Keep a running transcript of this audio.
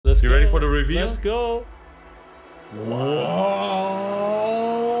Let's You go. ready for the reveal? Let's go. Whoa,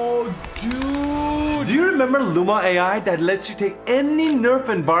 dude! Do you remember Luma AI that lets you take any NeRF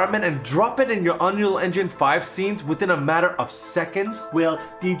environment and drop it in your Unreal Engine 5 scenes within a matter of seconds? Well,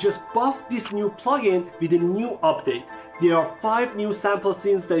 they just buffed this new plugin with a new update. There are 5 new sample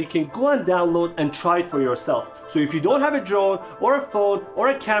scenes that you can go and download and try it for yourself. So if you don't have a drone or a phone or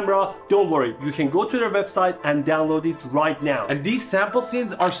a camera, don't worry. You can go to their website and download it right now. And these sample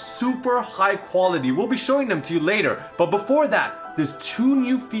scenes are super high quality. We'll be showing them to you later. But before that, there's 2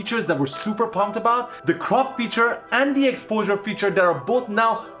 new features that we're super pumped about. The crop feature and the exposure feature that are both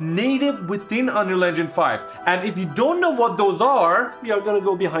now native within Unreal Engine 5. And if you don't know what those are, We are gonna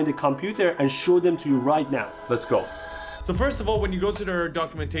go behind the computer and show them to you right now. let's go. So first of all, when you go to their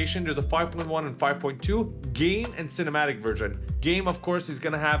documentation, there's a 5.1 and 5.2 game and cinematic version. Game, of course, is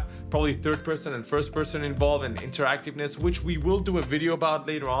gonna have probably third person and first person involved and interactiveness, which we will do a video about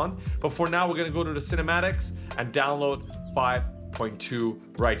later on. But for now, we're gonna go to the cinematics and download 5.2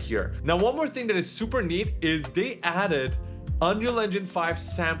 right here. Now, one more thing that is super neat is they added Unreal Engine 5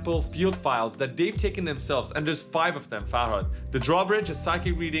 sample field files that they've taken themselves, and there's 5 of them, Farhad. The drawbridge, a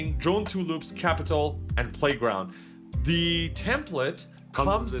psychic reading, drone 2 loops, capital, and playground. The template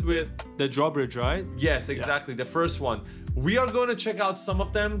comes with the drawbridge, right? yes, exactly, the first one. We are going to check out some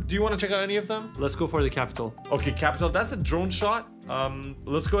of them. Do you want to check out any of them? Let's go for the capital. Okay, capital, that's a drone shot.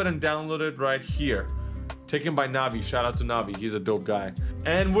 Let's go ahead and download it right here. Taken by Navi. Shout out to Navi. He's a dope guy.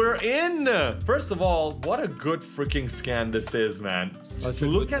 And we're in. First of all, what a good freaking scan this is, man.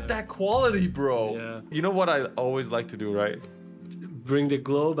 Look at that quality, bro. Yeah. You know what I always like to do, right? Bring the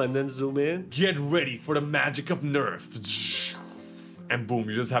globe and then zoom in. Get ready for the magic of NeRF. And boom,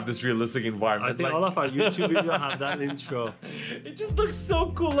 you just have this realistic environment. I think all of our YouTube videos have that intro. It just looks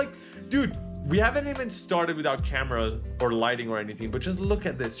so cool. Like, dude, we haven't even started with our camera or lighting or anything, but just look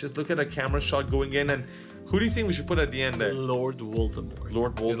at this. Just look at a camera shot going in, and who do you think we should put at the end there? Lord Voldemort.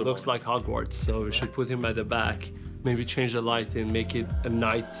 Lord Voldemort. It looks like Hogwarts, so we should put him at the back. Maybe change the light and make it a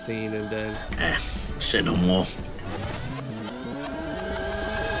night scene, and then... Say no more.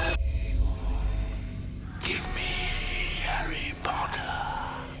 Give me Harry Potter.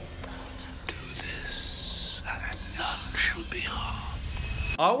 Do this, and none shall be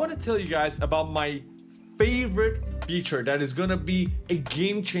harmed. I want to tell you guys about my favorite feature that is gonna be a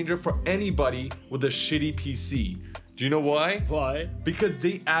game changer for anybody with a shitty PC. Do you know why? Why? Because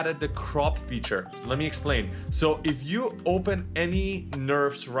they added the crop feature. Let me explain. So if you open any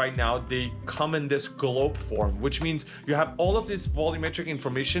NeRFs right now, they come in this globe form, which means you have all of this volumetric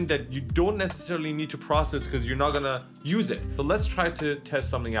information that you don't necessarily need to process because you're not gonna use it. So let's try to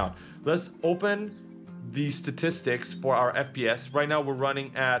test something out. Let's open the statistics for our FPS. Right now we're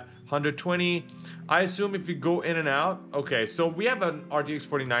running at 120. I assume if you go in and out, okay, so we have an RTX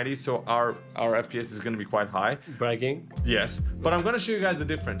 4090, so our FPS is gonna be quite high. Bragging. Yes, but I'm gonna show you guys the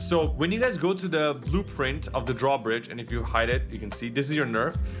difference. So when you guys go to the blueprint of the drawbridge, and if you hide it, you can see this is your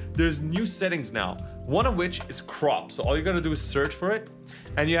NeRF. There's new settings now, one of which is crop. So all you gotta do is search for it,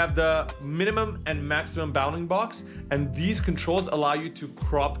 and you have the minimum and maximum bounding box, and these controls allow you to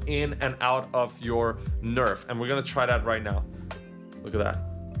crop in and out of your NeRF, and we're gonna try that right now. Look at that.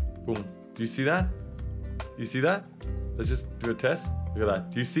 Boom. Do you see that? You see that? Let's just do a test. Look at that.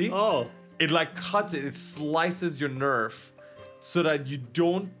 Do you see? Oh. It like cuts it. It slices your NeRF so that you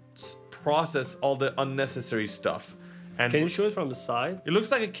don't process all the unnecessary stuff. And Can you show it from the side? it looks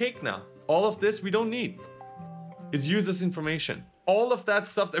like a cake now. All of this we don't need. It's used as information. All of that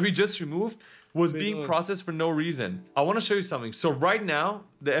stuff that we just removed was being processed for no reason. I want to show you something. So right now,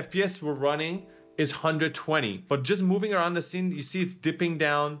 the FPS we're running is 120, but just moving around the scene, you see it's dipping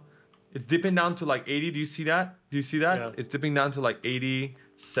down. It's dipping down to like 80. Do you see that? Do you see that? Yeah. It's dipping down to like 80,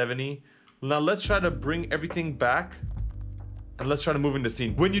 70. Now let's try to bring everything back and let's try to move in the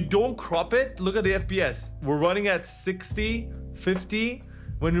scene. When you don't crop it, look at the FPS. We're running at 60, 50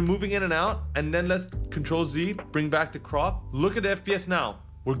 when you're moving in and out, and then let's Control Z, bring back the crop. Look at the FPS now.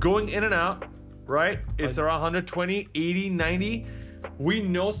 We're going in and out, right? It's around 120, 80, 90. We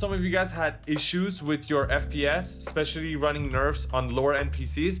know some of you guys had issues with your FPS, especially running NeRFs on lower end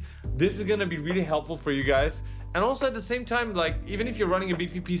PCs. This is gonna be really helpful for you guys. And also at the same time, like, even if you're running a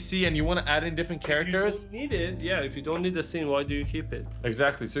beefy PC and you wanna add in different characters. If you don't need it, yeah, if you don't need the scene, why do you keep it?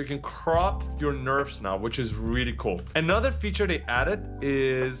 Exactly, so you can crop your NeRFs now, which is really cool. Another feature they added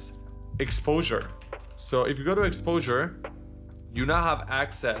is exposure. So if you go to exposure, you now have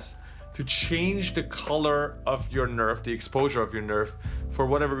access to change the color of your NeRF, the exposure of your NeRF, for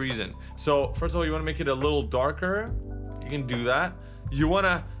whatever reason. So first of all, you wanna make it a little darker, you can do that. You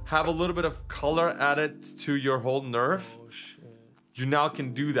wanna have a little bit of color added to your whole NeRF. Oh shit. you now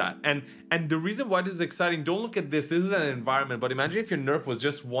can do that. And the reason why this is exciting, don't look at this. This is an environment, but imagine if your NeRF was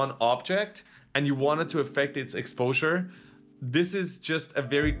just one object and you wanted to affect its exposure. This is just a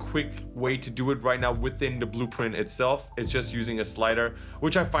very quick way to do it right now within the blueprint itself. It's just using a slider,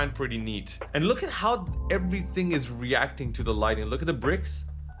 which I find pretty neat. And look at how everything is reacting to the lighting. Look at the bricks.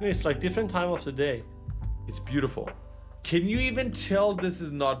 It's like different time of the day. It's beautiful. Can you even tell this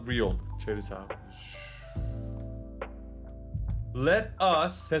is not real? Check this out. Let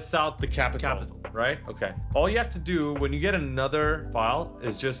us test out the capital, right? Okay. All you have to do when you get another file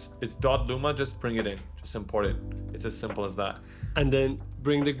is it's .luma, just bring it in. Just import it. It's as simple as that. And then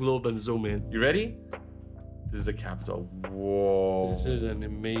bring the globe and zoom in. You ready? This is the capital. Whoa. This is an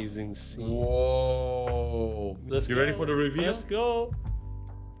amazing scene. Whoa. You ready for the reveal? Let's go.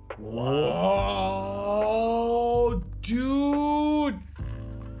 Whoa, dude.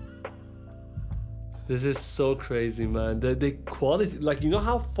 This is so crazy, man. The quality, like, you know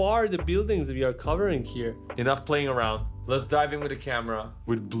how far the buildings we are covering here. Enough playing around. Let's dive in with the camera.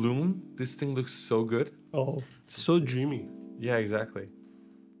 With bloom, this thing looks so good. Oh, so dreamy. Yeah, exactly.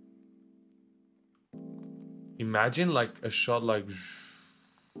 Imagine like a shot like...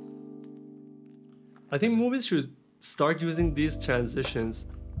 I think movies should start using these transitions.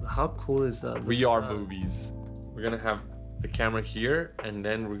 How cool is that? VR movies. We're gonna have the camera here and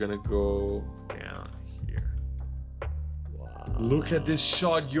then we're gonna go down here. Wow. Look at this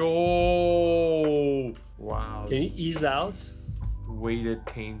shot, yo! Wow. Can you ease out? Weighted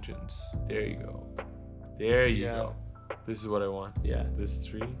tangents. There you go. There you go. This is what I want. Yeah. This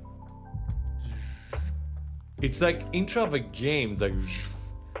tree. It's like intro of a game. It's like,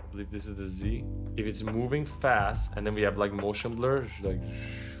 I believe this is the Z. If it's moving fast and then we have like motion blur, like,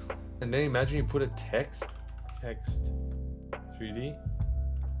 and then imagine you put a text 3D.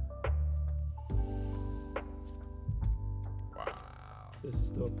 Wow. This is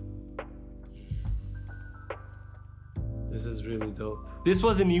dope. This is really dope. This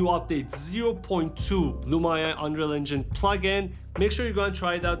was a new update, 0.2 Luma AI Unreal Engine plugin. Make sure you go and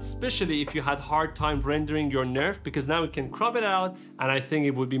try it out, especially if you had hard time rendering your NeRF, because now we can crop it out, and I think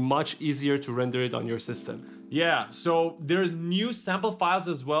it would be much easier to render it on your system. Yeah, so there's new sample files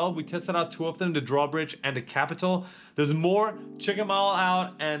as well. We tested out 2 of them, the drawbridge and the capital. There's more, check them all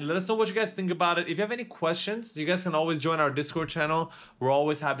out and let us know what you guys think about it. If you have any questions, you guys can always join our Discord channel. We're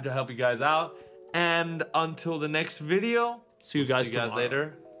always happy to help you guys out. And until the next video, see you guys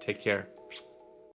later. Take care.